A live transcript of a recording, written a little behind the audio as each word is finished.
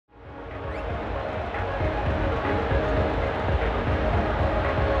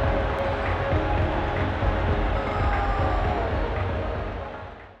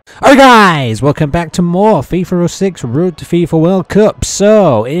Hi guys, welcome back to more FIFA 06 Road to FIFA World Cup.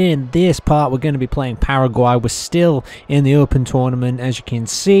 So in this part we're going to be playing Paraguay. We're still in the open tournament, as you can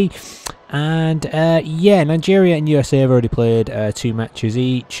see. And yeah, Nigeria and USA have already played 2 matches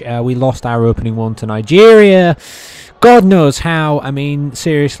each. We lost our opening one to Nigeria. God knows how. I mean,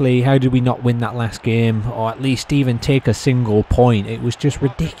 seriously, how did we not win that last game, or at least even take a single point? It was just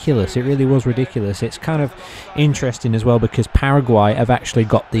ridiculous. It really was ridiculous. It's kind of interesting as well because Paraguay have actually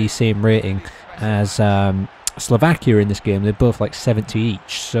got the same rating as Slovakia in this game. They're both like 70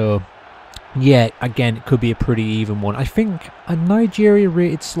 each. So yeah, again, it could be a pretty even one. I think Nigeria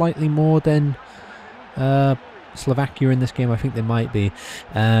rated slightly more than Slovakia in this game. I think they might be.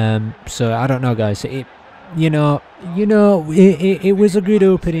 So I don't know, guys. It was a good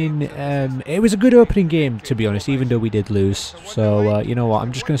opening. It was a good opening game, to be honest, even though we did lose. So you know what?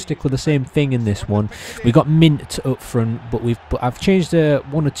 I'm just going to stick with the same thing in this one. We got Mint up front, but I've changed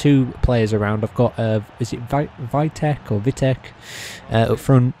 1 or 2 players around. I've got is it Vitek or Vitek up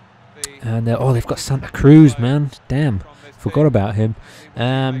front, and oh, they've got Santa Cruz, man. Damn, forgot about him.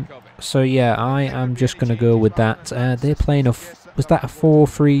 So yeah, I am just going to go with that. They're playing was that a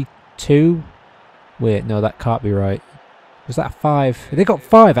 4-3-2? Wait, no, that can't be right. Was that a 5? They got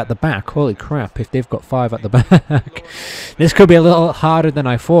 5 at the back. Holy crap, if they've got 5 at the back. This could be a little harder than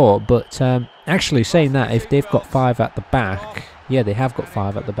I thought, but actually saying that, if they've got 5 at the back, yeah, they have got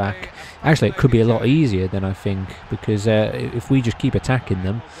 5 at the back. Actually, it could be a lot easier than I think, because if we just keep attacking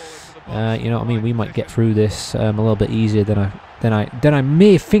them, you know what I mean, we might get through this a little bit easier than I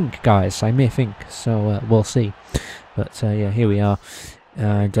may think, guys. I may think. So we'll see. But yeah, here we are.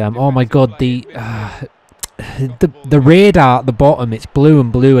 And oh my god, the radar at the bottom, it's blue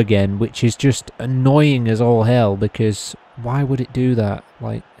and blue again, which is just annoying as all hell, because why would it do that?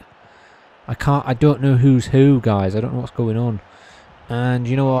 Like, I don't know who's who, guys. I don't know what's going on. And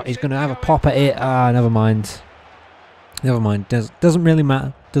you know what, he's gonna have a pop at it. Never mind, doesn't really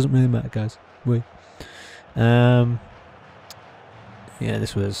matter, guys. Yeah,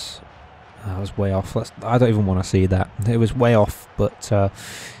 this was I was way off. I don't even want to see that. It was way off. But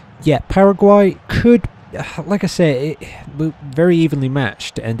yeah, Paraguay could, like I say, we're very evenly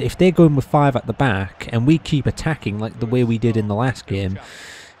matched. And if they're going with 5 at the back and we keep attacking like the way we did in the last game,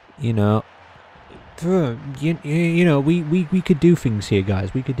 you know, we could do things here,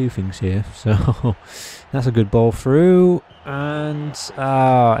 guys. We could do things here. So that's a good ball through, and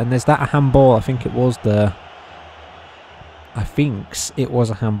there's that handball. I think it was the. I think it was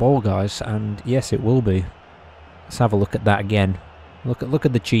a handball, guys, and yes, it will be. Let's have a look at that again. Look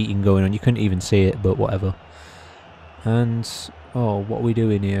at the cheating going on. You couldn't even see it, but whatever. And oh, what are we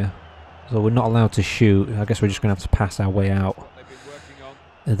doing here? So we're not allowed to shoot. I guess we're just gonna have to pass our way out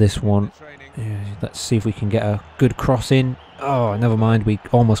of this one. Yeah, let's see if we can get a good cross in. Oh, never mind. We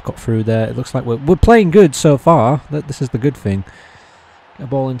almost got through there. It looks like we're playing good so far. This is the good thing. Get a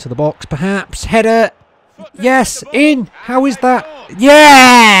ball into the box, perhaps. Header. Yes, in. How is that?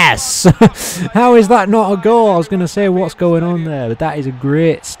 Yes! How is that not a goal? I was going to say what's going on there, but that is a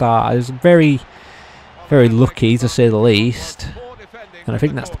great start. I was very, very lucky, to say the least. And I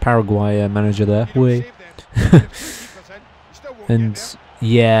think that's the Paraguay manager there. And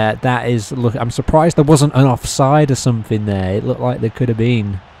yeah, that is. Look, I'm surprised there wasn't an offside or something there. It looked like there could have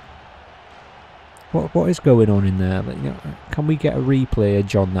been. What is going on in there? Like, you know, can we get a replay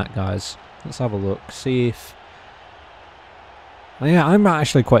on that, guys? Let's have a look, see if... Yeah, I'm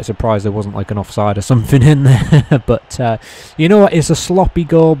actually quite surprised there wasn't like an offside or something in there. But, you know what, it's a sloppy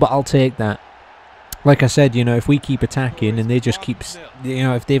goal, but I'll take that. Like I said, you know, if we keep attacking and they just keep... You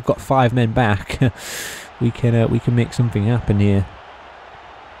know, if they've got 5 men back, we can make something happen here.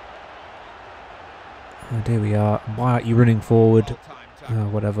 Oh, there we are. Why aren't you running forward? Oh,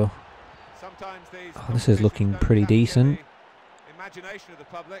 whatever. Oh, this is looking pretty decent.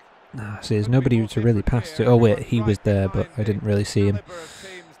 Nah, see, there's nobody to really pass to. Oh wait, he was there, but I didn't really see him.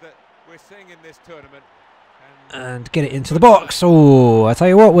 And get it into the box. Oh, I tell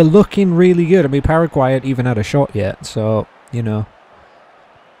you what, we're looking really good. I mean, Paraguay hadn't even had a shot yet, so you know,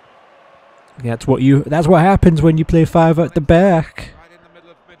 that's what happens when you play 5 at the back.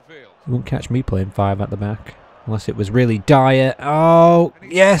 You won't catch me playing 5 at the back unless it was really dire. Oh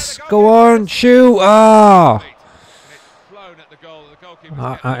yes, go on, shoot! Ah. Oh.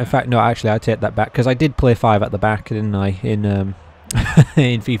 In fact, no, actually, I take that back, because I did play 5 at the back, didn't I, in in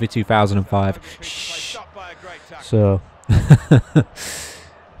FIFA 2005. Shh. So,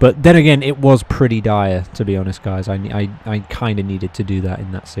 but then again, it was pretty dire, to be honest, guys. I kind of needed to do that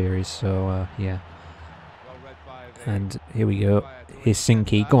in that series, so yeah. And here we go. Here's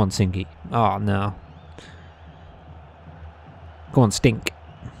Sinky. Go on, Sinky. Oh no. Go on, Stink.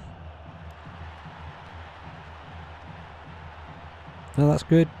 No, that's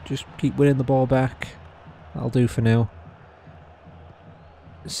good. Just keep winning the ball back. That'll do for now.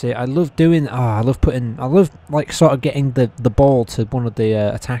 See, I love doing. I love like sort of getting the ball to one of the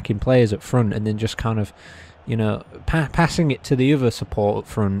attacking players up front, and then just kind of, you know, passing it to the other support up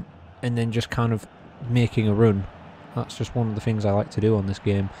front, and then just kind of making a run. That's just one of the things I like to do on this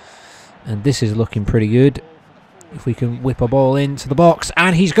game. And this is looking pretty good. If we can whip a ball into the box,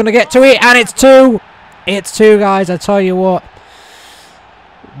 and he's going to get to it, and it's 2. It's 2, guys. I tell you what,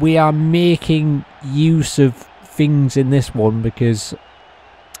 we are making use of things in this one because.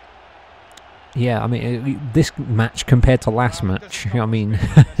 Yeah, I mean, this match compared to last match, I mean,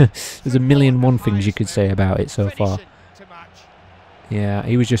 there's a million and one things you could say about it so far. Yeah,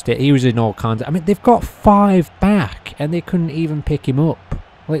 he was in all kinds of, I mean, they've got 5 back, and they couldn't even pick him up.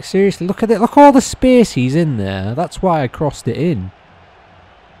 Like, seriously, look at it, look at all the space he's in there. That's why I crossed it in.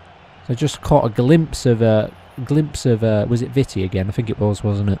 So I just caught a glimpse of, was it Vitti again? I think it was,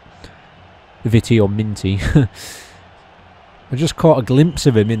 wasn't it? Vitti or Minty. I just caught a glimpse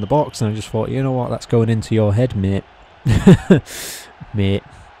of him in the box, and I just thought, you know what, that's going into your head, mate. Mate.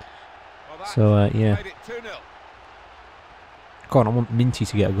 So, yeah. Come on, I want Minty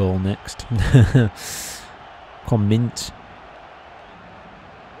to get a goal next. Come on, Mint.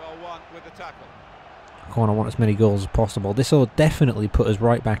 Come on, I want as many goals as possible. This will definitely put us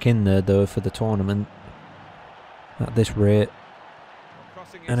right back in there, though, for the tournament. At this rate.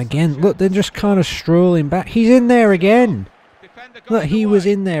 And again, look, they're just kind of strolling back. He's in there again! Look, he was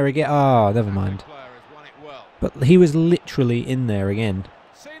in there again. Oh, never mind. But he was literally in there again.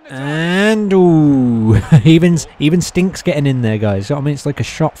 And, ooh, even Stink's getting in there, guys. I mean, it's like a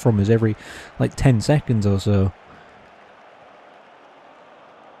shot from us every, like, 10 seconds or so.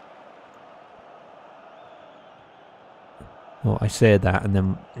 Well, I said that, and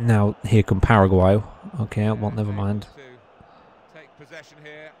then now here come Paraguay. Okay, well, never mind. Take possession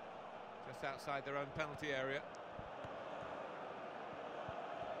here, just outside their own penalty area.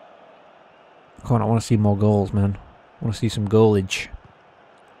 Come on, I want to see more goals, man. I want to see some goalage.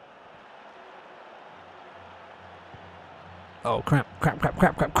 Oh, crap, crap, crap,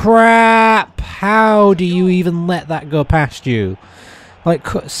 crap, crap, crap! How do you even let that go past you? Like,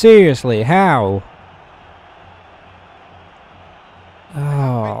 seriously, how?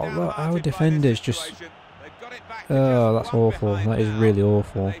 Oh, look, our defenders just... Oh, that's awful. That is really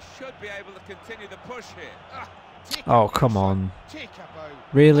awful. Oh, come on.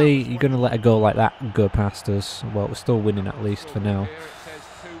 Really? You're going to let a goal like that go past us? Well, we're still winning at least for now.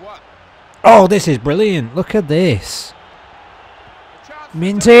 Oh, this is brilliant. Look at this.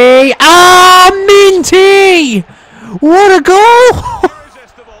 Minty! Ah, Minty! What a goal!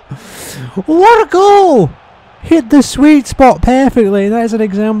 What a goal! Hit the sweet spot perfectly. That is an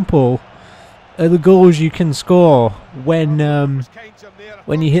example of the goals you can score when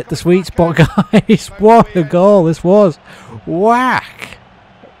you hit the sweet spot, guys. What a goal this was! Whack!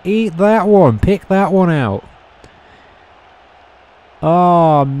 Eat that one. Pick that one out.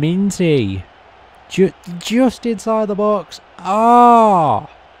 Oh, Minty. Just inside the box. Oh!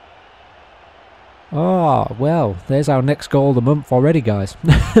 Oh, well, there's our next goal of the month already, guys.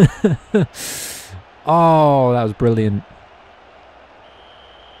 Oh, that was brilliant.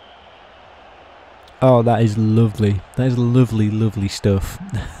 Oh, that is lovely. That is lovely, lovely stuff.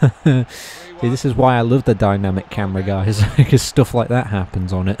 See, this is why I love the dynamic camera, guys, because stuff like that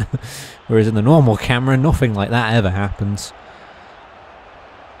happens on it. Whereas in the normal camera, nothing like that ever happens.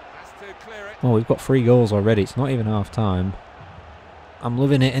 Oh, we've got 3 goals already. It's not even half time. I'm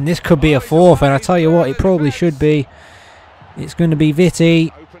loving it, and this could be a 4th, and I tell you what, it probably should be. It's going to be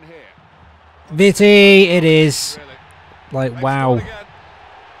Vitti. Vitti, it is. Like, wow.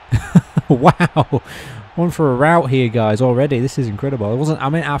 Wow. One for a rout here, guys, already. This is incredible. I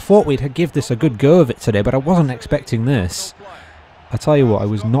mean, I thought we'd give this a good go of it today, but I wasn't expecting this. I tell you what, I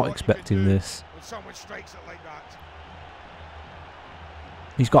was not expecting this.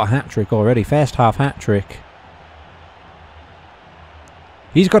 He's got a hat-trick already. First half hat-trick.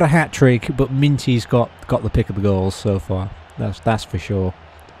 He's got a hat-trick, but Minty's got the pick of the goals so far. That's for sure.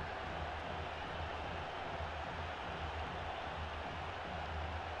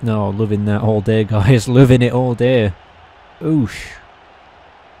 No, loving that all day, guys. Loving it all day. Oosh.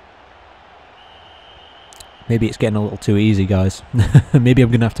 Maybe it's getting a little too easy, guys. Maybe I'm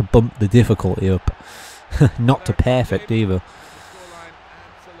going to have to bump the difficulty up. Not to perfect either.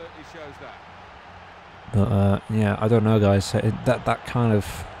 But, yeah, I don't know, guys.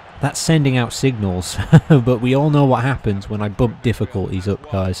 That's sending out signals. But we all know what happens when I bump difficulties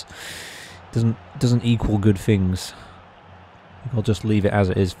up, guys. Doesn't equal good things. I'll just leave it as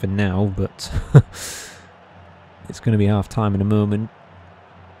it is for now, but it's going to be half time in a moment.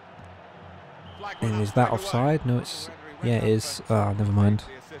 And is that offside? No, it's... Yeah, it is. Ah, never mind.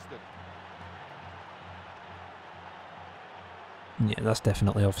 Yeah, that's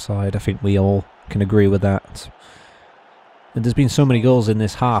definitely offside. I think we all can agree with that. And there's been so many goals in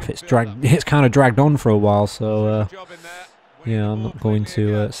this half, it's kind of dragged on for a while, so yeah, I'm not going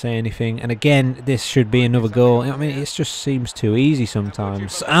to say anything. And again, this should be another goal. I mean, it just seems too easy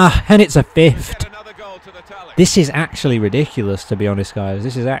sometimes. Ah, and it's a fifth. This is actually ridiculous, to be honest, guys.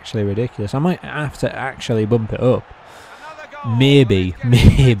 This is actually ridiculous. I might have to actually bump it up. Maybe.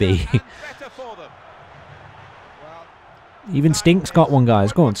 Even Stink's got one,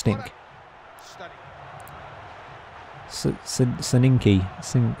 guys. Go on, Stink. Sinky.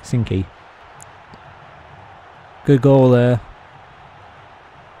 Good goal there.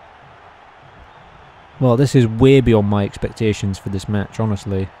 Well, this is way beyond my expectations for this match,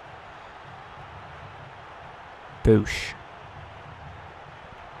 honestly. Boosh.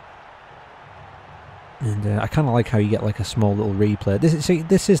 And I kind of like how you get like a small little replay.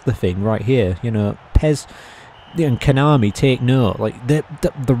 This is the thing right here. You know, Pez and Konami take note. Like the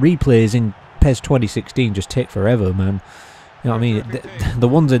replays in PES 2016 just take forever, man. You know what I mean? The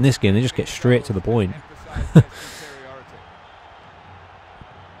ones in this game, they just get straight to the point.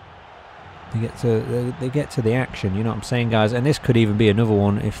 They get to the action. You know what I'm saying, guys? And this could even be another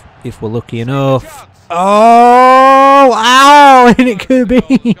one if we're lucky enough. Oh, ow! And it could have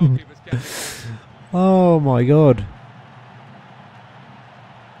been. Oh my god.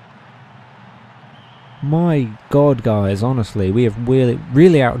 My god, guys, honestly, we have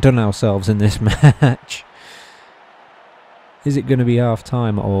really outdone ourselves in this match. Is it going to be half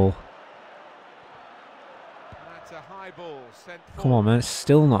time at all? Come on, man, it's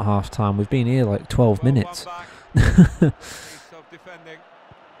still not half time. We've been here like 12 minutes.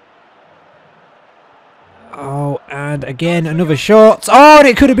 Oh, and again, another shot. Oh, and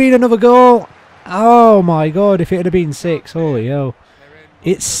it could have been another goal. Oh my god, if it had been 6, holy hell.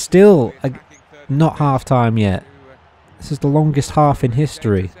 It's still not half time yet. This is the longest half in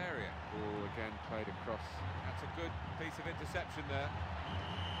history.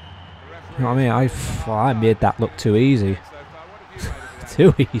 You know what I mean? I made that look too easy.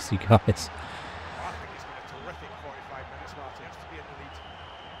 Too easy, guys.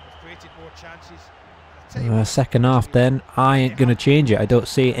 Second half then, I ain't going to change it. I don't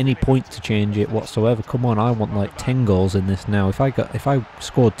see any point to change it whatsoever. Come on, I want like 10 goals in this now. If I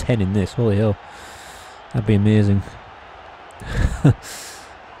scored 10 in this, holy hell, that'd be amazing.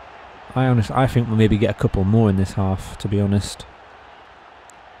 I think we'll maybe get a couple more in this half, to be honest.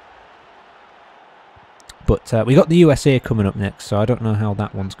 But we got the USA coming up next, so I don't know how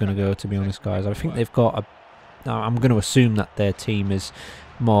that one's going to go, to be honest, guys. I think they've got I'm going to assume that their team is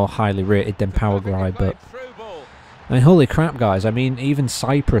more highly rated than Paraguay, but I mean, holy crap, guys. I mean, even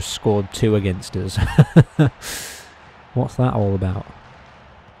Cyprus scored 2 against us. What's that all about?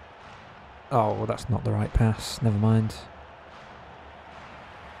 Oh, well, that's not the right pass. Never mind.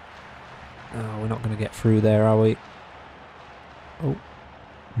 Oh, we're not going to get through there, are we? Oh,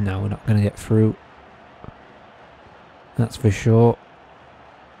 no, we're not going to get through. That's for sure.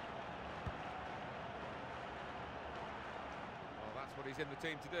 Well, that's what he's in the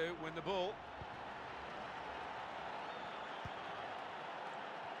team to do, win the ball.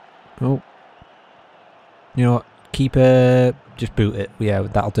 Oh. You know what? Keeper, just boot it. Yeah,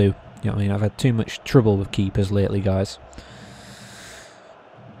 that'll do. You know what I mean? I've had too much trouble with keepers lately, guys.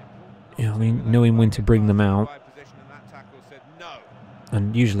 You know what I mean? Knowing when to bring them out.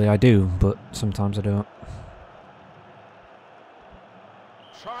 And usually I do, but sometimes I don't.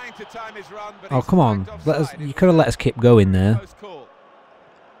 Oh, come on. You could have let us keep going there.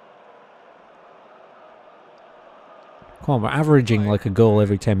 Come on, we're averaging like a goal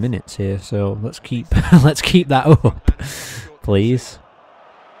every 10 minutes here, so let's keep that up, please.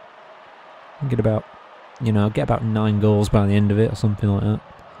 Get about 9 goals by the end of it or something like that.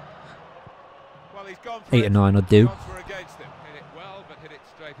 8 or 9 would do.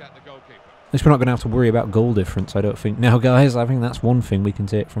 At least we're not going to have to worry about goal difference, I don't think. Now, guys, I think that's one thing we can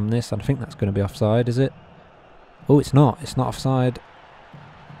take from this. I think that's going to be offside, is it? Oh, it's not. It's not offside.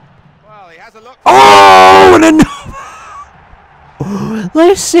 Oh, and another!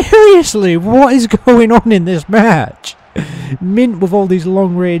 Like, seriously, what is going on in this match? Mint with all these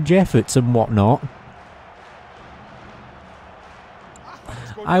long-range efforts and whatnot.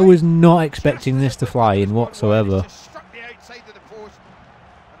 I was not expecting this to fly in whatsoever.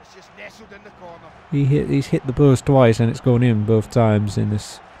 He's hit the post twice and it's gone in both times in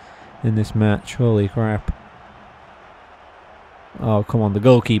this match. Holy crap. Oh, come on. The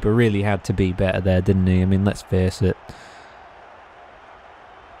goalkeeper really had to be better there, didn't he? I mean, let's face it.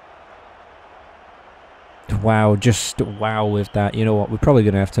 Wow, just wow with that. You know what? We're probably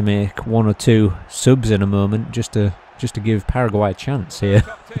going to have to make 1 or 2 subs in a moment just to give Paraguay a chance here.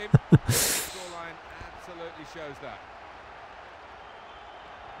 Scoreline absolutely shows that.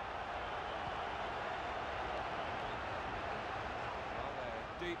 Well,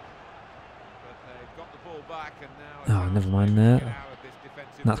 they're deep, but they've got the ball back, and now Oh, never mind there.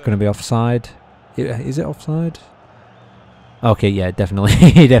 That's going to be offside. Is it offside? Okay, yeah, definitely.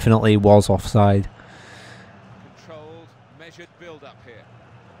 He definitely was offside. Controlled, measured build-up here.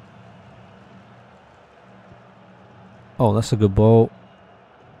 Oh, that's a good ball.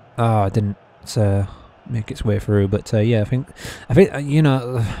 Oh, it didn't make its way through, but yeah, I think you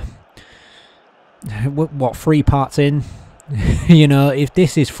know, what 3 parts in, you know, if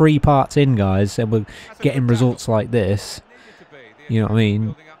this is 3 parts in, guys, and we're getting results like this, you know what I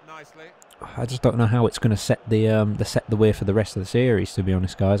mean? I just don't know how it's going to set the way for the rest of the series. To be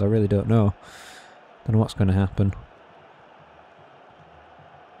honest, guys, I really don't know. Don't know what's going to happen.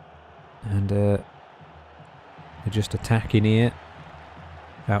 And we're just attacking here,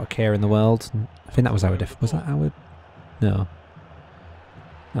 without a care in the world. I think that was our was that our? No.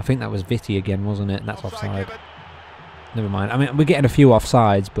 I think that was Vitti again, wasn't it? That's offside. Never mind. I mean, we're getting a few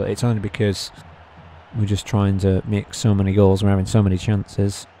offsides, but it's only because we're just trying to make so many goals. We're having so many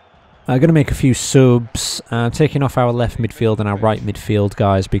chances. I'm going to make a few subs, taking off our left midfield and our right midfield,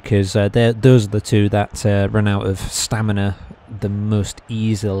 guys, because those are the 2 that run out of stamina the most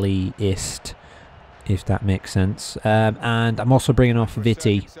easily-ist, if that makes sense. And I'm also bringing off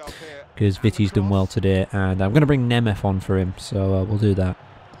Vitti, because Vitti's done well today, and I'm going to bring Nemeth on for him, so we'll do that.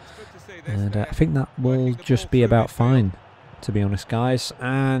 And I think that will just be about fine, to be honest, guys.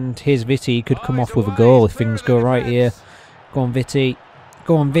 And here's Vitti. Could come off with a goal if things go right here. Go on, Vitti.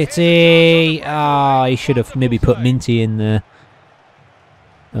 Go on, Vitti. Ah, he should have maybe put Minty in there.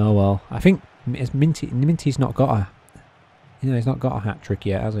 Oh well. I think Minty's not got a, you know, he's not got a hat trick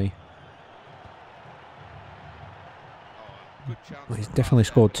yet, has he? Well, he's definitely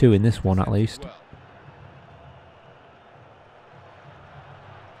scored 2 in this one at least.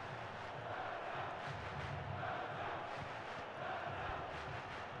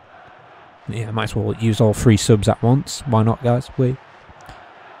 Yeah, might as well use all 3 subs at once. Why not, guys? Wait.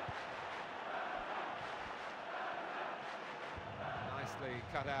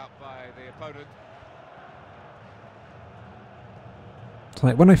 Cut out by the opponent. It's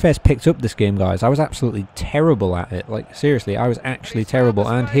like when I first picked up this game, guys, I was absolutely terrible at it. Like seriously, I was actually terrible.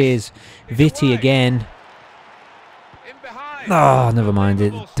 And here's Vitti again. Oh, never mind.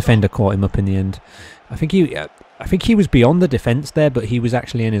 The defender caught him up in the end. I think he was beyond the defence there, but he was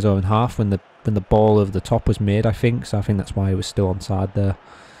actually in his own half when the ball over the top was made. I think so. I think that's why he was still onside there.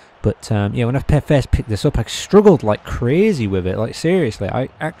 But yeah, when I first picked this up, I struggled like crazy with it. Like seriously, I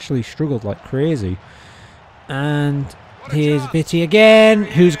actually struggled like crazy. And here's Vitti again,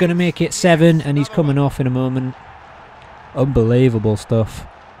 who's going to make it 7, and he's coming off in a moment. Unbelievable stuff.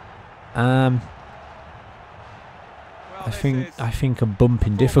 I think a bump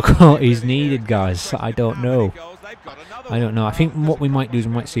in difficulty is needed, guys. I don't know. I think what we might do is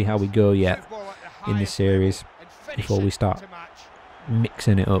we might see how we go yet in this series before we start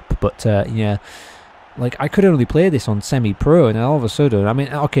mixing it up. But yeah, like I could only play this on semi-pro, and all of a sudden, I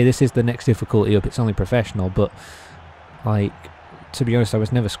mean, okay, this is the next difficulty up. It's only professional, but like to be honest, I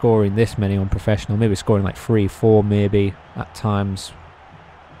was never scoring this many on professional. Maybe scoring like 3, 4, maybe at times.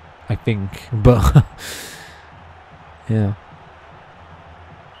 I think, but yeah.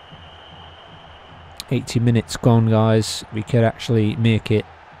 80 minutes gone, guys. We could actually make it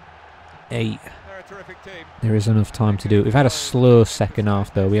 8. There is enough time to do it. We've had a slow second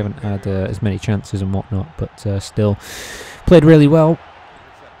half, though. We haven't had as many chances and whatnot, but still played really well.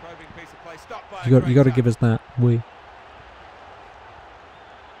 You got to give us that.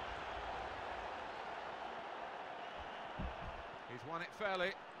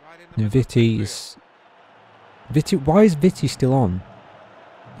 Vitti. Why is Vitti still on?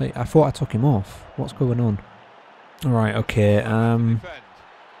 Like, I thought I took him off. What's going on? Alright, okay.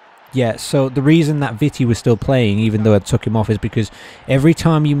 Yeah, so the reason that Vitti was still playing, even though I took him off, is because every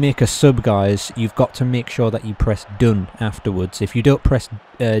time you make a sub, guys, you've got to make sure that you press done afterwards. If you don't press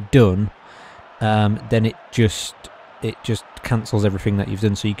done, then it just cancels everything that you've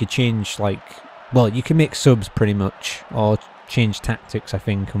done. So you could change, like, well, you can make subs pretty much, or change tactics, I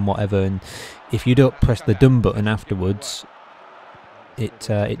think, and whatever. And if you don't press the done button afterwards,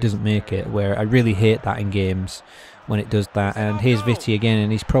 it doesn't make it. Where I really hate that in games when it does that. And here's Vitti again,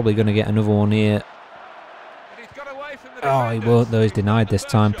 and he's probably going to get another one here. Oh, he won't though. He's denied this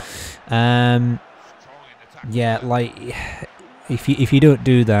time. Yeah, like if you don't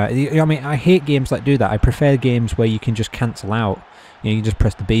do that, I mean, I hate games that do that. I prefer games where you can just cancel out. You can just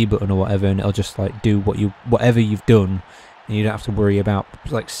press the B button or whatever, and it'll just like do whatever you've done, and you don't have to worry about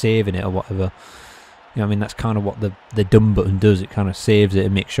like saving it or whatever. I mean, that's kind of what the done button does. It kind of saves it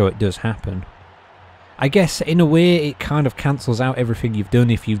and makes sure it does happen. I guess in a way it kind of cancels out everything you've done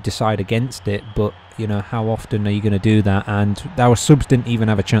if you decide against it, but how often are you going to do that? And our subs didn't even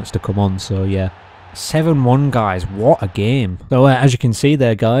have a chance to come on, so yeah. 7-1, guys, what a game. So as you can see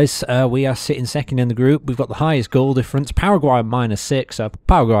there, guys, we are sitting second in the group. We've got the highest goal difference, Paraguay -6, so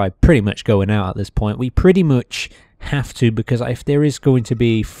Paraguay pretty much going out at this point. We pretty much have to, because if there is going to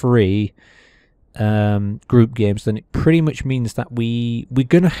be 3 group games, then it pretty much means that we're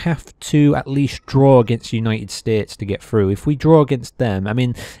gonna have to at least draw against United States to get through. If we draw against them, I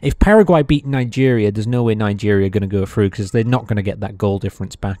mean, if Paraguay beat Nigeria, there's no way Nigeria are gonna go through, because they're not gonna get that goal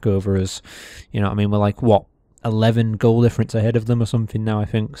difference back over us. You know what I mean? We're like, what, 11 goal difference ahead of them or something now, I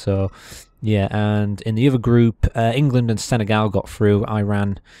think. So yeah, and in the other group, England and Senegal got through.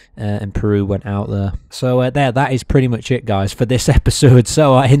 Iran and Peru went out there. So that is pretty much it, guys, for this episode.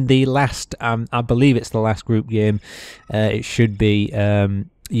 So in the last, I believe it's the last group game, it should be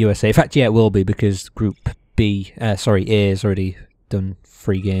USA. In fact, yeah, it will be, because Group B, sorry, A has already done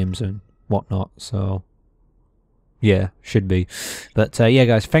 3 games and whatnot. So yeah, should be. But yeah,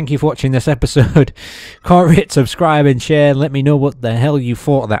 guys, thank you for watching this episode. Can't rate, subscribe and share, and let me know what the hell you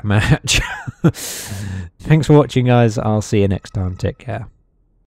thought of that match. Thanks for watching, guys. I'll see you next time. Take care.